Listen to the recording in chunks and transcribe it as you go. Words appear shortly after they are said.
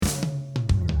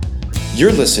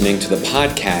You're listening to the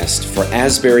podcast for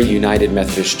Asbury United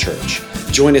Methodist Church.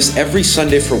 Join us every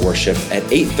Sunday for worship at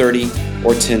 8:30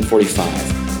 or 10:45.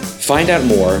 Find out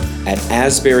more at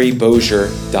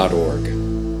asburybossier.org.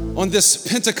 On this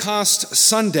Pentecost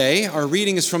Sunday, our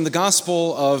reading is from the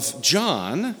Gospel of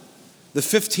John, the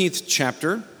 15th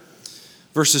chapter,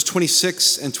 verses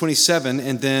 26 and 27,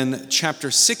 and then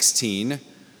chapter 16,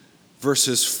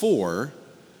 verses 4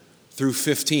 through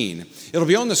 15. It'll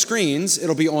be on the screens,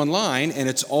 it'll be online, and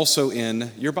it's also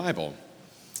in your Bible.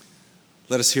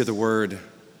 Let us hear the word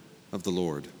of the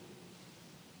Lord.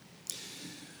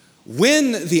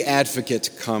 When the Advocate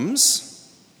comes,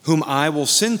 whom I will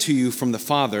send to you from the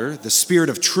Father, the Spirit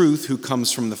of truth who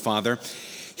comes from the Father,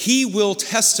 he will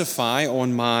testify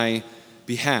on my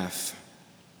behalf.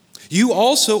 You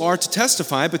also are to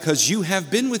testify because you have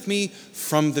been with me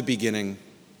from the beginning.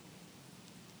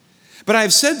 But I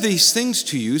have said these things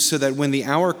to you so that when the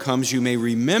hour comes, you may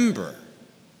remember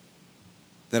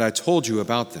that I told you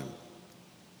about them.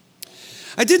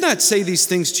 I did not say these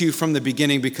things to you from the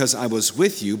beginning because I was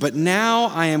with you, but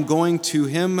now I am going to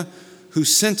him who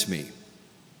sent me.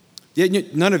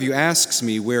 Yet none of you asks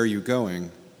me, where are you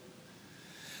going?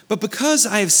 But because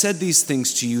I have said these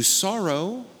things to you,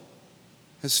 sorrow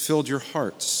has filled your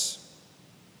hearts.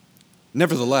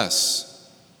 Nevertheless,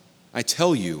 I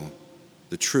tell you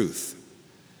the truth.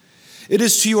 It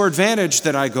is to your advantage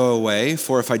that I go away,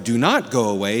 for if I do not go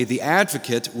away, the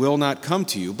Advocate will not come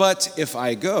to you. But if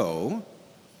I go,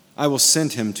 I will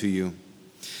send him to you.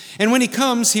 And when he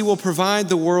comes, he will prove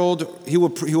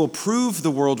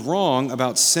the world wrong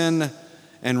about sin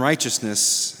and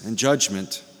righteousness and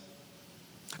judgment.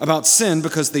 About sin,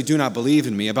 because they do not believe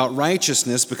in me. About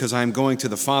righteousness, because I am going to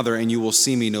the Father and you will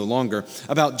see me no longer.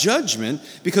 About judgment,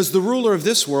 because the ruler of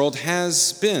this world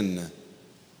has been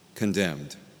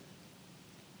condemned.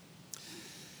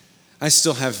 I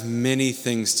still have many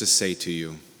things to say to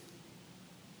you,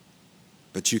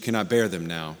 but you cannot bear them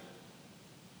now.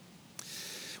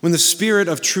 When the Spirit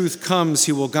of truth comes,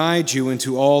 he will guide you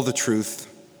into all the truth,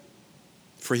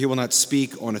 for he will not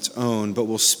speak on its own, but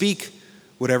will speak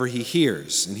whatever he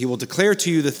hears, and he will declare to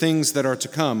you the things that are to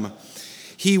come.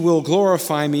 He will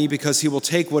glorify me because he will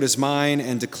take what is mine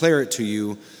and declare it to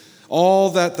you.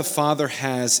 All that the Father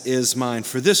has is mine.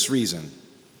 For this reason,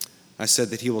 I said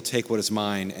that he will take what is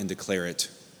mine and declare it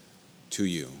to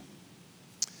you.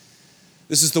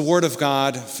 This is the word of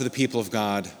God for the people of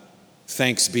God.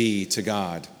 Thanks be to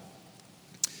God.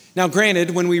 Now,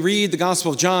 granted, when we read the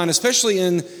Gospel of John, especially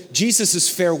in Jesus'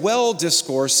 farewell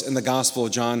discourse in the Gospel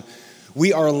of John,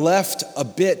 we are left a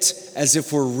bit as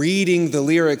if we're reading the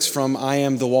lyrics from I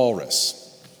Am the Walrus,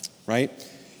 right?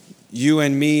 You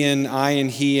and me and I and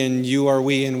he and you are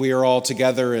we and we are all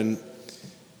together, and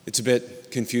it's a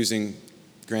bit confusing,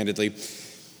 grantedly.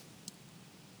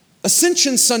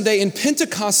 Ascension Sunday and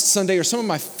Pentecost Sunday are some of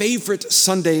my favorite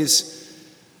Sundays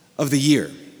of the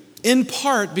year, in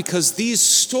part because these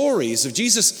stories of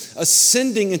Jesus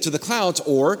ascending into the clouds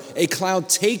or a cloud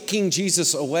taking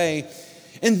Jesus away,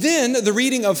 and then the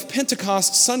reading of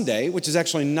Pentecost Sunday, which is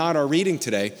actually not our reading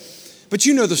today, but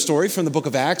you know the story from the book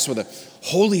of Acts where the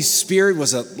Holy Spirit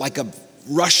was like a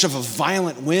rush of a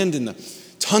violent wind and the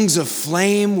tongues of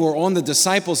flame were on the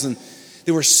disciples and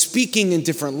they were speaking in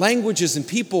different languages and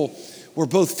people were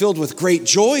both filled with great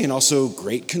joy and also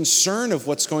great concern of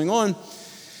what's going on.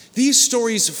 These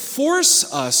stories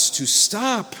force us to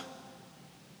stop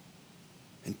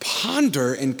and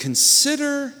ponder and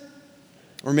consider,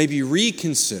 or maybe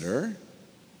reconsider,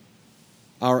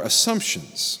 our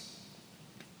assumptions.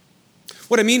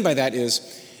 What I mean by that is,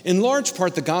 in large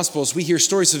part, the Gospels, we hear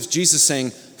stories of Jesus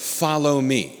saying, "Follow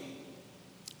me,"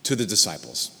 to the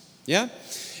disciples. Yeah?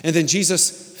 And then Jesus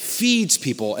feeds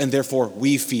people, and therefore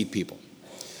we feed people.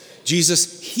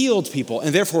 Jesus healed people,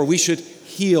 and therefore we should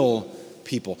heal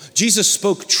people. Jesus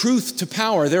spoke truth to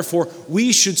power, therefore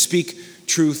we should speak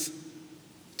truth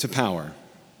to power.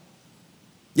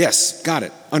 Yes, got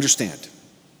it, understand.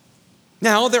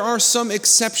 Now, there are some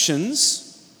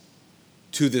exceptions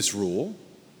to this rule.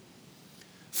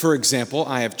 For example,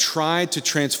 I have tried to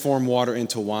transform water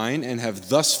into wine and have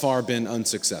thus far been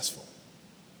unsuccessful.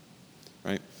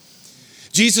 Right?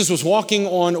 Jesus was walking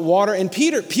on water and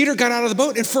Peter got out of the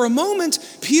boat, and for a moment,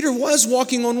 Peter was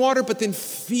walking on water, but then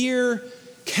fear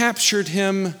captured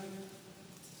him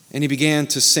and he began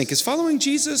to sink. Is following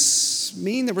Jesus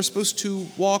mean that we're supposed to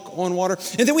walk on water?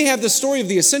 And then we have the story of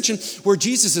the ascension where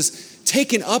Jesus is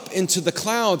taken up into the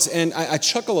clouds, and I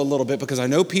chuckle a little bit because I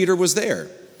know Peter was there.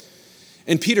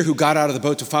 And Peter, who got out of the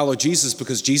boat to follow Jesus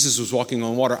because Jesus was walking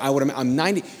on water, I'm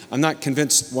not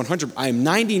convinced 100, I am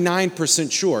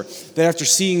 99% sure that after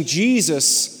seeing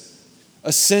Jesus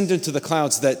ascend into the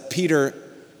clouds that Peter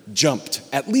jumped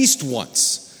at least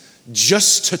once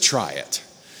just to try it,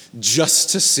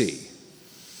 just to see.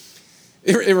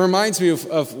 It reminds me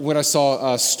of when I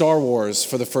saw Star Wars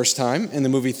for the first time in the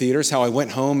movie theaters, how I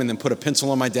went home and then put a pencil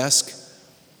on my desk,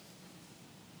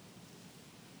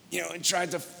 and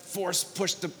tried to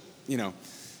push the,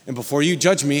 and before you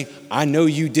judge me, I know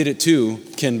you did it too,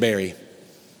 Ken Berry,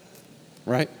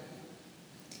 right?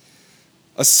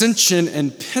 Ascension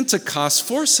and Pentecost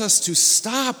force us to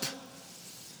stop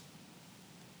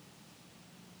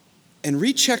and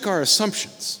recheck our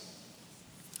assumptions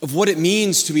of what it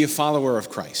means to be a follower of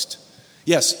Christ.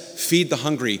 Yes, feed the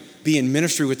hungry, be in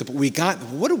ministry with the...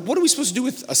 What are we supposed to do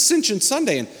with Ascension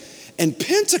Sunday and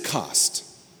Pentecost?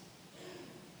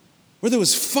 Where there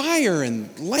was fire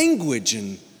and language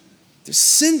and they're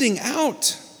sending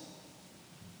out.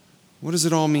 What does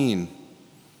it all mean?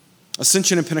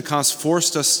 Ascension and Pentecost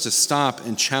forced us to stop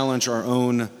and challenge our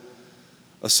own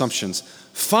assumptions.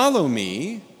 Follow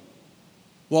me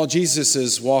while Jesus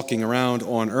is walking around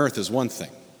on earth is one thing.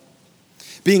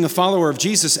 Being a follower of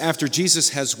Jesus after Jesus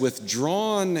has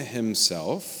withdrawn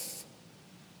himself,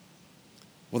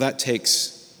 well, that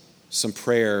takes some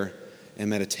prayer and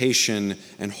meditation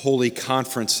and holy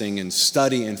conferencing and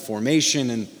study and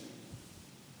formation,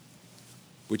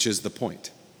 which is the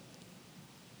point.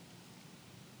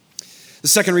 The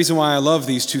second reason why I love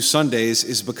these two Sundays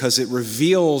is because it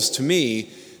reveals to me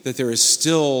that there is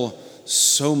still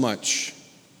so much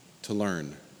to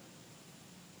learn.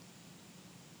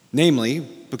 Namely,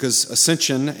 because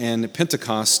Ascension and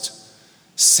Pentecost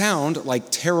sound like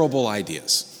terrible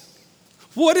ideas.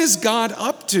 What is God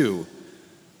up to?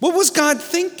 What was God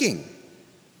thinking?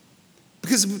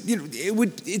 Because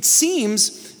it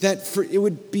seems that it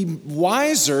would be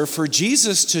wiser for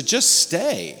Jesus to just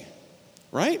stay,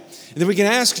 right? And then we can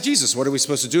ask Jesus, what are we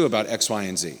supposed to do about X, Y,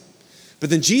 and Z? But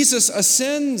then Jesus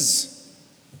ascends.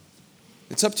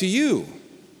 It's up to you.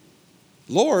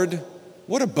 Lord,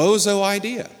 what a bozo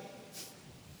idea.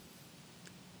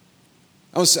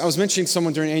 I was mentioning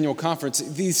someone during annual conference,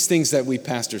 these things that we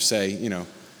pastors say,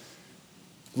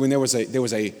 when there was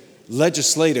a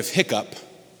legislative hiccup,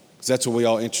 because that's what we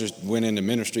all went into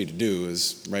ministry to do,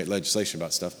 is write legislation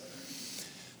about stuff.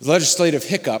 The legislative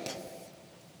hiccup,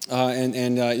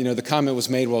 the comment was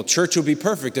made, well, church would be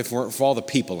perfect if it weren't for all the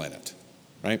people in it,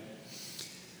 right?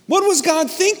 What was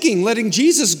God thinking, letting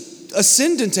Jesus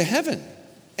ascend into heaven?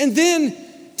 And then,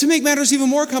 to make matters even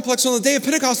more complex, on the day of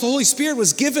Pentecost, the Holy Spirit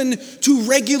was given to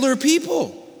regular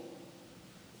people.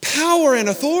 Power and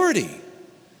authority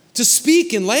to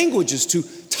speak in languages, to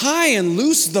tie and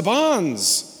loose the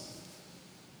bonds.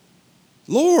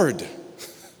 Lord,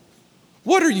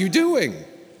 what are you doing?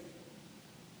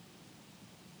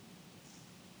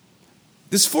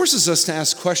 This forces us to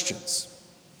ask questions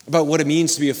about what it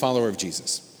means to be a follower of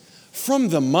Jesus, from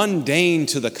the mundane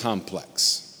to the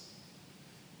complex.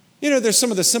 There's some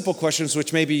of the simple questions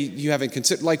which maybe you haven't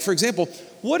considered. Like, for example,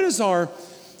 what is our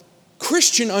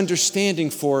Christian understanding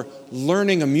for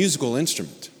learning a musical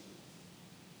instrument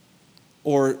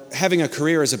or having a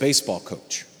career as a baseball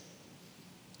coach?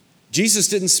 Jesus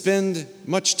didn't spend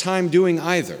much time doing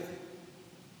either.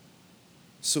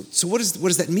 So what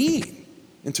does that mean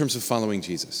in terms of following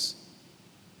Jesus?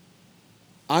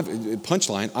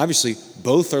 Punchline, obviously,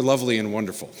 both are lovely and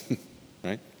wonderful,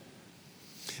 right?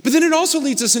 But then it also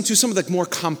leads us into some of the more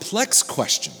complex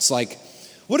questions, like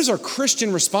what is our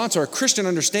Christian response, our Christian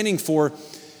understanding for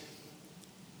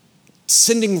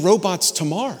sending robots to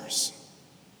Mars?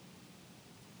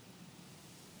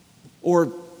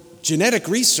 Or genetic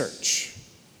research?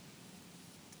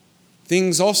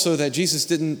 Things also that Jesus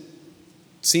didn't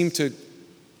seem to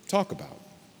talk about.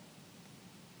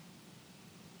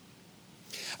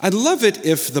 I'd love it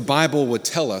if the Bible would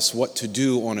tell us what to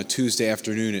do on a Tuesday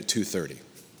afternoon at 2:30.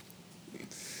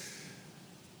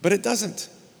 But it doesn't.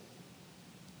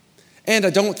 And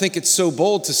I don't think it's so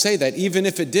bold to say that. Even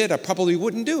if it did, I probably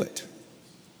wouldn't do it.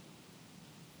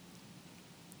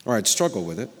 Or I'd struggle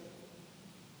with it.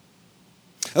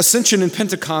 Ascension and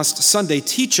Pentecost Sunday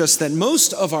teach us that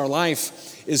most of our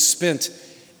life is spent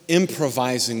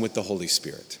improvising with the Holy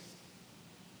Spirit.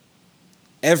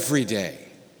 Every day,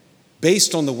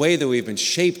 based on the way that we've been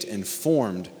shaped and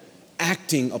formed,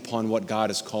 acting upon what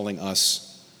God is calling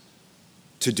us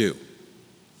to do.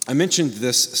 I mentioned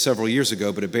this several years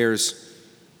ago, but it bears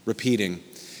repeating.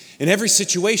 In every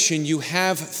situation, you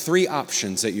have three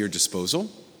options at your disposal.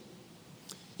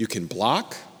 You can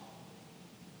block,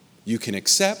 you can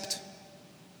accept,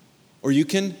 or you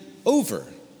can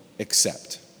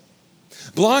over-accept.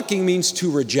 Blocking means to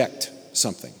reject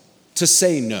something, to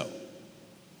say no.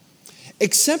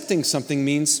 Accepting something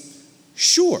means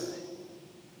sure,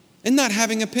 and not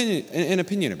having an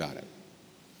opinion about it.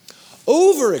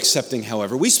 Over-accepting,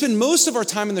 however, we spend most of our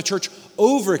time in the church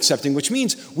over-accepting, which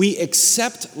means we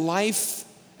accept life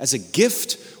as a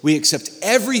gift. We accept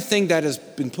everything that has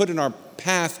been put in our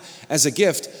path as a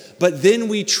gift, but then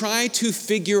we try to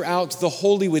figure out the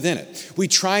holy within it. We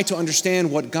try to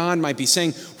understand what God might be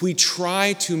saying. We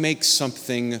try to make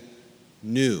something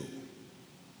new.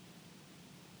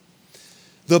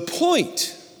 The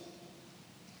point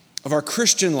of our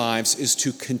Christian lives is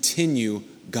to continue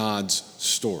God's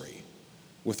story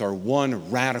with our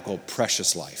one radical,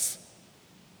 precious life.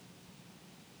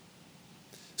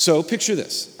 So picture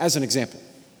this as an example.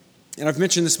 And I've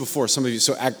mentioned this before, some of you,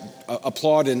 so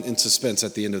applaud in suspense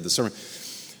at the end of the sermon.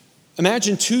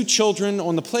 Imagine two children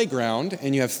on the playground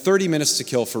and you have 30 minutes to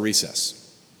kill for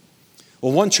recess.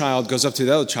 Well, one child goes up to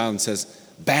the other child and says,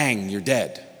 "Bang, you're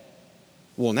dead."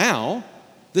 Well, now,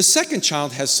 the second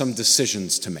child has some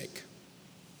decisions to make.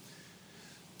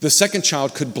 The second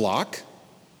child could block,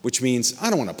 which means, I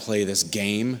don't want to play this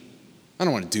game. I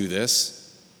don't want to do this.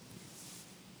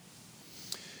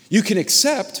 You can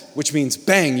accept, which means,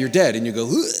 bang, you're dead, and you go,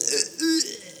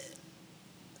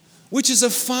 which is a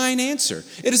fine answer.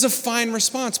 It is a fine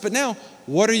response. But now,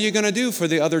 what are you going to do for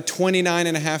the other 29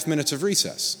 and a half minutes of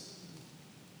recess?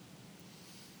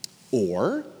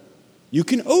 Or you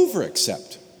can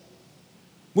over-accept,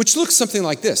 which looks something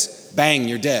like this. Bang,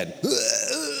 you're dead.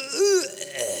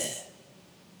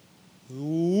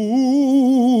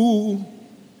 Ooh.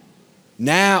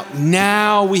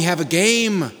 Now we have a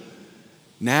game.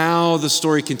 Now the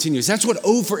story continues. That's what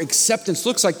over-acceptance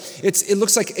looks like. It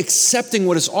looks like accepting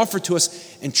what is offered to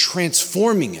us and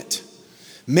transforming it,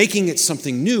 making it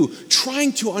something new,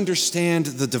 trying to understand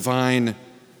the divine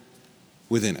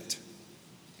within it.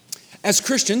 As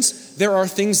Christians, there are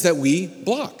things that we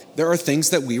block. There are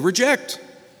things that we reject.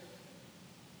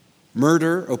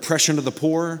 Murder, oppression of the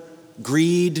poor,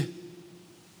 greed.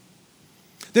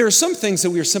 There are some things that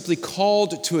we are simply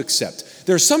called to accept.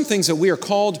 There are some things that we are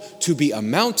called to be a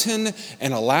mountain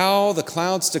and allow the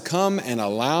clouds to come and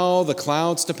allow the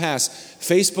clouds to pass.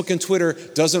 Facebook and Twitter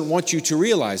doesn't want you to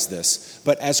realize this,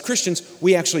 but as Christians,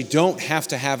 we actually don't have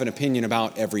to have an opinion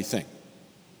about everything.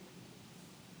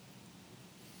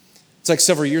 It's like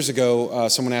several years ago,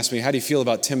 someone asked me, how do you feel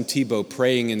about Tim Tebow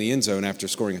praying in the end zone after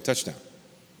scoring a touchdown?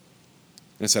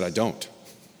 And I said, I don't.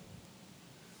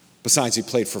 Besides, he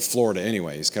played for Florida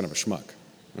anyway. He's kind of a schmuck,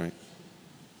 right?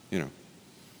 You know.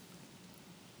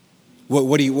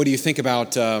 What do you think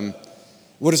about,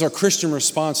 what is our Christian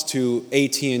response to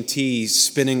AT&T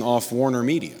spinning off Warner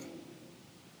Media?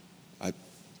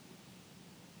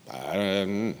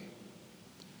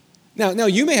 Now,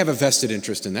 you may have a vested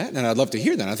interest in that, and I'd love to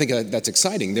hear that. I think that's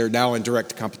exciting. They're now in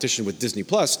direct competition with Disney+,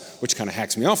 which kind of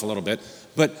hacks me off a little bit.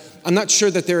 But I'm not sure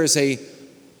that there is a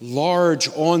large,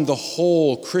 on the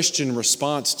whole, Christian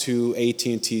response to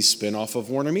AT&T's spinoff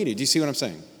of Warner Media. Do you see what I'm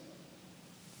saying?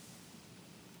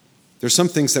 There's some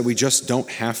things that we just don't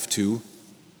have to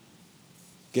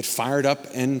get fired up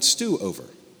and stew over.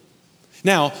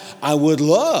 Now,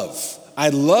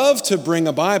 I'd love to bring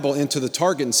a Bible into the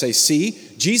Target and say, see,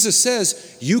 Jesus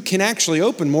says you can actually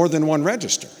open more than one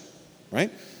register, right?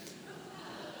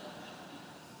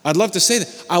 I'd love to say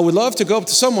that. I would love to go up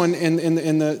to someone in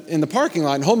the parking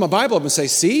lot and hold my Bible up and say,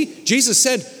 see, Jesus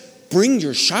said, bring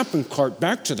your shopping cart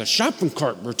back to the shopping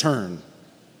cart return.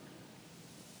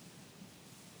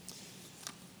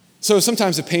 So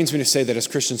sometimes it pains me to say that as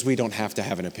Christians, we don't have to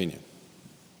have an opinion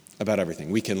about everything.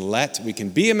 We can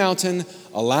be a mountain,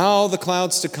 allow the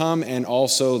clouds to come, and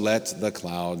also let the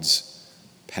clouds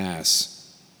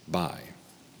pass by.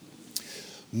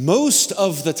 Most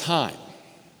of the time,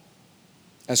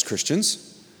 as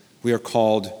Christians, we are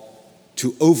called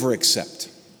to over-accept,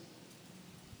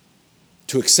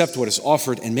 to accept what is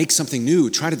offered and make something new,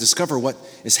 try to discover what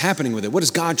is happening with it. What is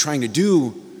God trying to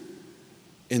do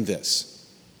in this?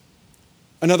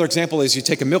 Another example is you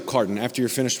take a milk carton after you're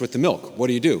finished with the milk. What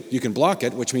do? You can block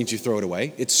it, which means you throw it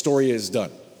away. Its story is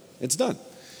done. It's done.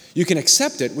 You can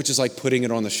accept it, which is like putting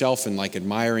it on the shelf and like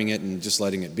admiring it and just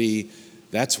letting it be.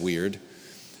 That's weird.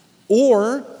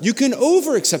 Or you can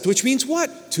over-accept, which means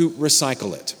what? To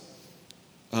recycle it.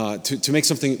 To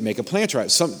make a planter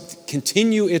out,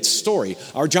 continue its story.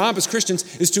 Our job as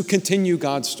Christians is to continue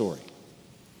God's story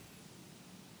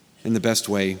in the best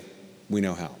way we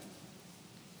know how.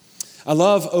 I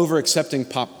love over-accepting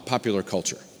popular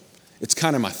culture. It's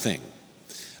kind of my thing.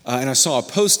 And I saw a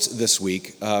post this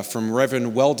week from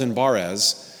Reverend Weldon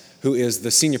Barres, who is the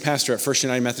senior pastor at First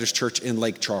United Methodist Church in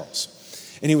Lake Charles.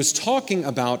 And he was talking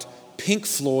about Pink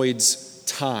Floyd's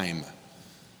Time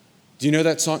Do you know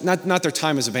that song? Not their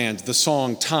Time as a band, the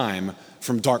song Time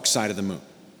from Dark Side of the Moon,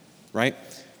 right?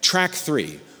 Track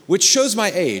 3, which shows my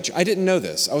age. I didn't know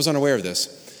this. I was unaware of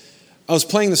this. I was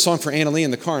playing the song for Anna Lee in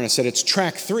the car, and I said, it's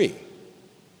track 3.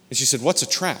 And she said, what's a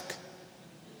track?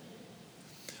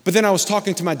 But then I was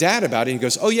talking to my dad about it, and he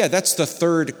goes, oh yeah, that's the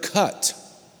third cut.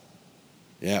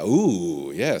 Yeah,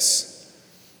 ooh, yes.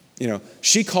 You know,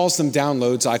 she calls them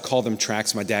downloads, I call them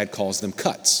tracks, my dad calls them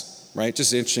cuts, right?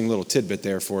 Just an interesting little tidbit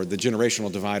there for the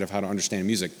generational divide of how to understand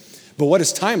music. But what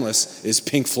is timeless is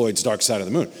Pink Floyd's Dark Side of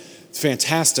the Moon.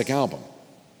 Fantastic album,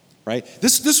 right?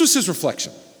 This was his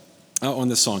reflection on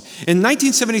this song. In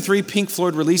 1973, Pink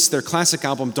Floyd released their classic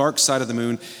album, Dark Side of the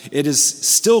Moon. It is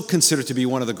still considered to be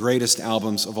one of the greatest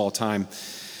albums of all time.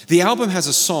 The album has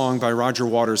a song by Roger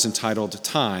Waters entitled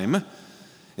Time,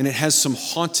 and it has some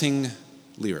haunting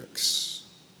lyrics.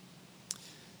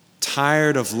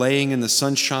 Tired of laying in the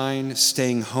sunshine,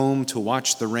 staying home to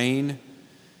watch the rain,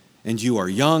 and you are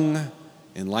young,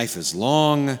 and life is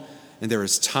long, and there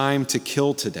is time to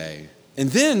kill today. And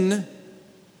then,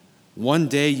 one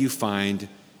day you find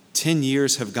 10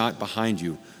 years have got behind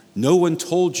you. No one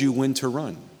told you when to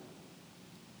run.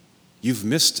 You've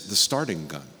missed the starting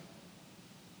gun.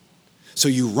 So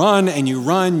you run and you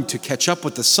run to catch up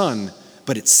with the sun,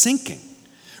 but it's sinking,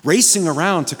 racing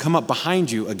around to come up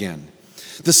behind you again.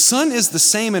 The sun is the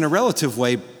same in a relative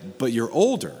way, but you're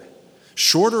older,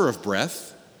 shorter of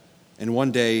breath, and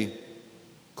one day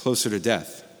closer to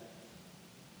death.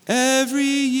 Every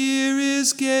year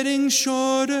is getting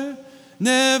shorter,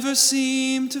 never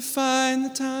seem to find the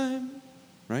time,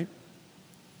 right?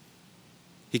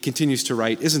 He continues to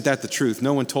write, isn't that the truth?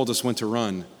 No one told us when to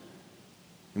run,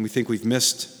 and we think we've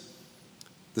missed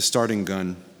the starting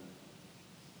gun.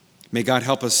 May God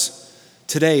help us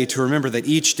today to remember that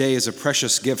each day is a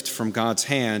precious gift from God's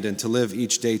hand and to live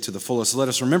each day to the fullest. Let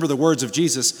us remember the words of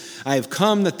Jesus, I have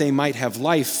come that they might have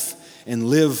life and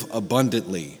live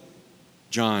abundantly.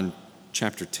 John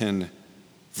chapter 10,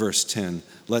 verse 10.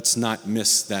 Let's not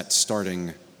miss that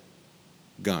starting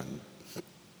gun.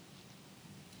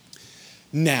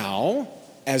 Now,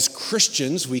 as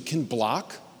Christians, we can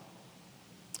block.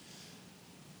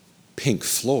 Pink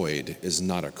Floyd is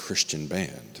not a Christian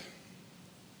band.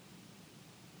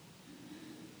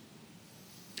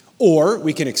 Or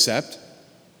we can accept,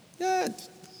 yeah,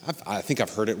 I think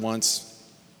I've heard it once,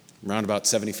 around about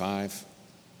 75,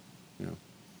 you know.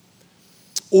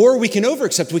 Or we can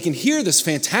over-accept, we can hear this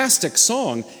fantastic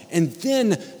song and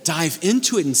then dive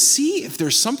into it and see if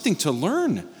there's something to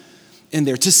learn in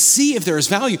there, to see if there is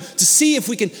value, to see if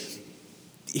we can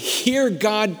hear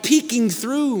God peeking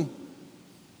through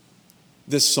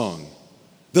this song.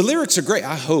 The lyrics are great.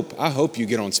 I hope you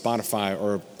get on Spotify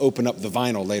or open up the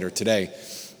vinyl later today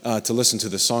to listen to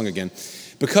this song again.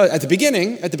 Because at the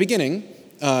beginning,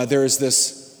 there is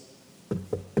this,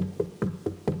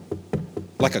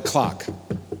 like a clock.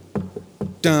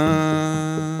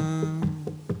 Dun,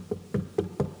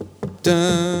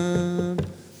 dun.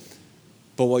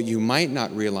 But what you might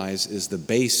not realize is the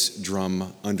bass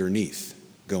drum underneath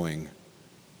going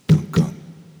gung, gung,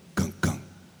 gung, gung,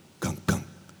 gung, gung,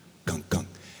 gung, gung.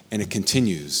 And it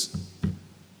continues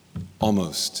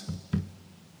almost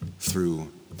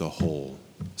through the whole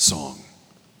song.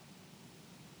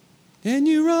 And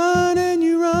you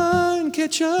run,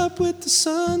 catch up with the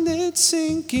sun that's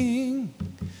sinking.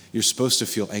 You're supposed to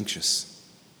feel anxious,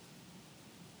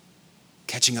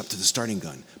 catching up to the starting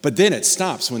gun. But then it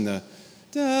stops when the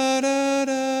da da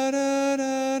da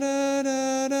da da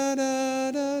da da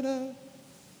da da da.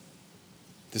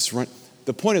 This run.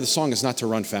 The point of the song is not to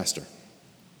run faster,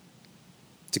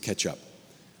 to catch up.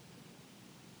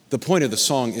 The point of the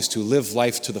song is to live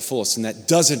life to the fullest, and that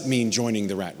doesn't mean joining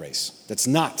the rat race. That's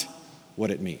not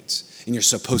what it means. And you're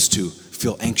supposed to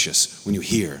feel anxious when you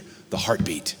hear the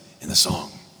heartbeat in the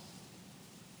song.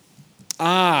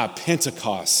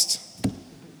 Pentecost.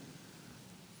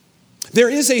 There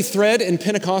is a thread in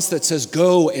Pentecost that says,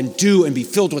 go and do and be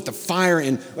filled with the fire.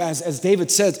 And as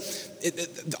David said,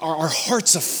 our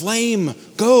hearts aflame,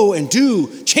 go and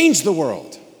do, change the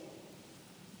world.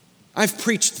 I've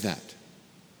preached that.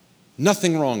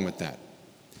 Nothing wrong with that.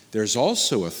 There's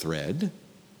also a thread,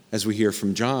 as we hear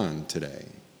from John today.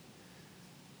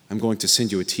 I'm going to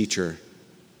send you a teacher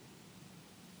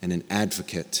and an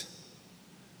advocate.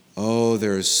 Oh,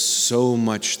 there is so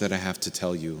much that I have to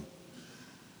tell you,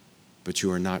 but you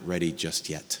are not ready just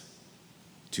yet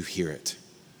to hear it,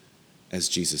 as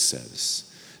Jesus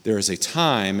says. There is a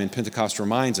time, and Pentecost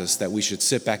reminds us, that we should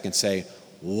sit back and say,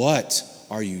 what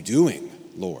are you doing,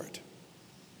 Lord?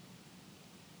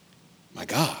 My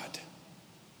God.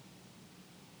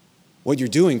 What you're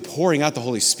doing, pouring out the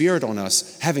Holy Spirit on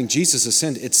us, having Jesus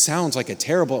ascend, it sounds like a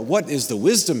terrible, what is the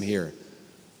wisdom here,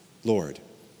 Lord?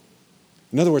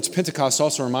 In other words, Pentecost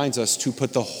also reminds us to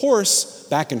put the horse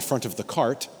back in front of the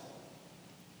cart,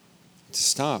 to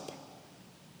stop,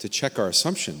 to check our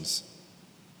assumptions.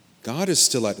 God is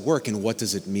still at work, and what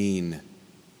does it mean?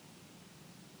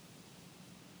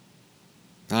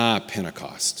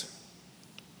 Pentecost.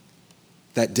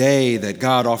 That day that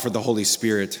God offered the Holy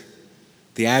Spirit,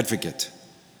 the advocate,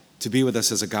 to be with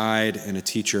us as a guide and a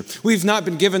teacher. We've not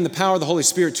been given the power of the Holy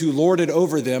Spirit to lord it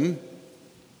over them,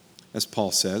 as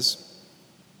Paul says,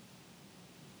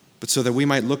 but so that we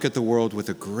might look at the world with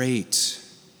a great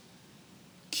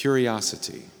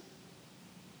curiosity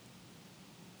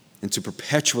and to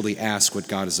perpetually ask what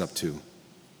God is up to,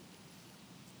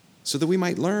 so that we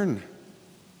might learn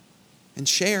and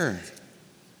share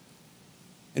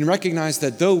and recognize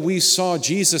that though we saw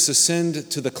Jesus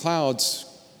ascend to the clouds,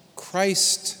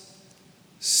 Christ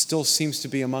still seems to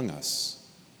be among us.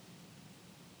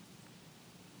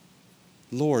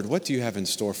 Lord, what do you have in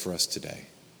store for us today?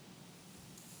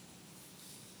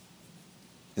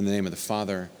 In the name of the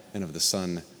Father, and of the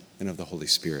Son, and of the Holy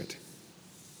Spirit.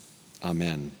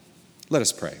 Amen. Let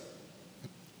us pray.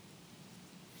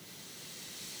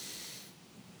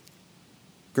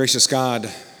 Gracious God,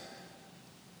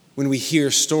 when we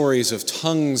hear stories of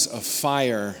tongues of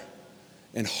fire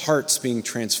and hearts being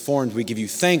transformed, we give you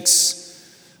thanks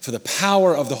for the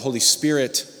power of the Holy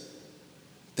Spirit,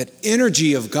 that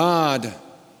energy of God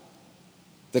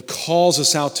that calls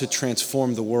us out to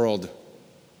transform the world.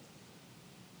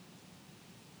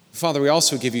 Father, we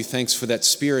also give you thanks for that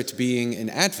Spirit being an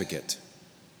advocate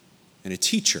and a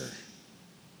teacher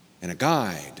and a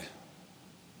guide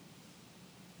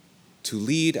to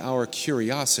lead our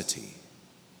curiosity,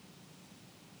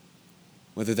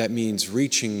 whether that means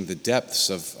reaching the depths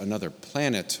of another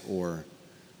planet or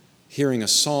hearing a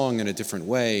song in a different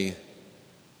way.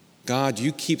 God,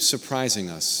 you keep surprising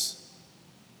us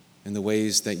in the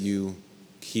ways that you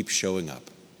keep showing up.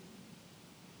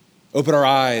 Open our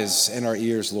eyes and our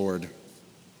ears, Lord,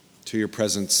 to your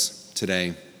presence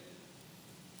today,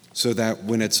 so that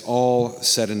when it's all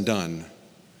said and done,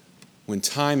 when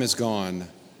time is gone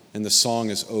and the song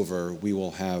is over, we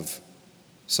will have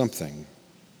something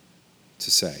to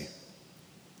say.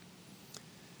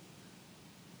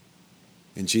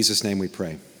 In Jesus' name we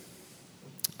pray.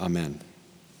 Amen.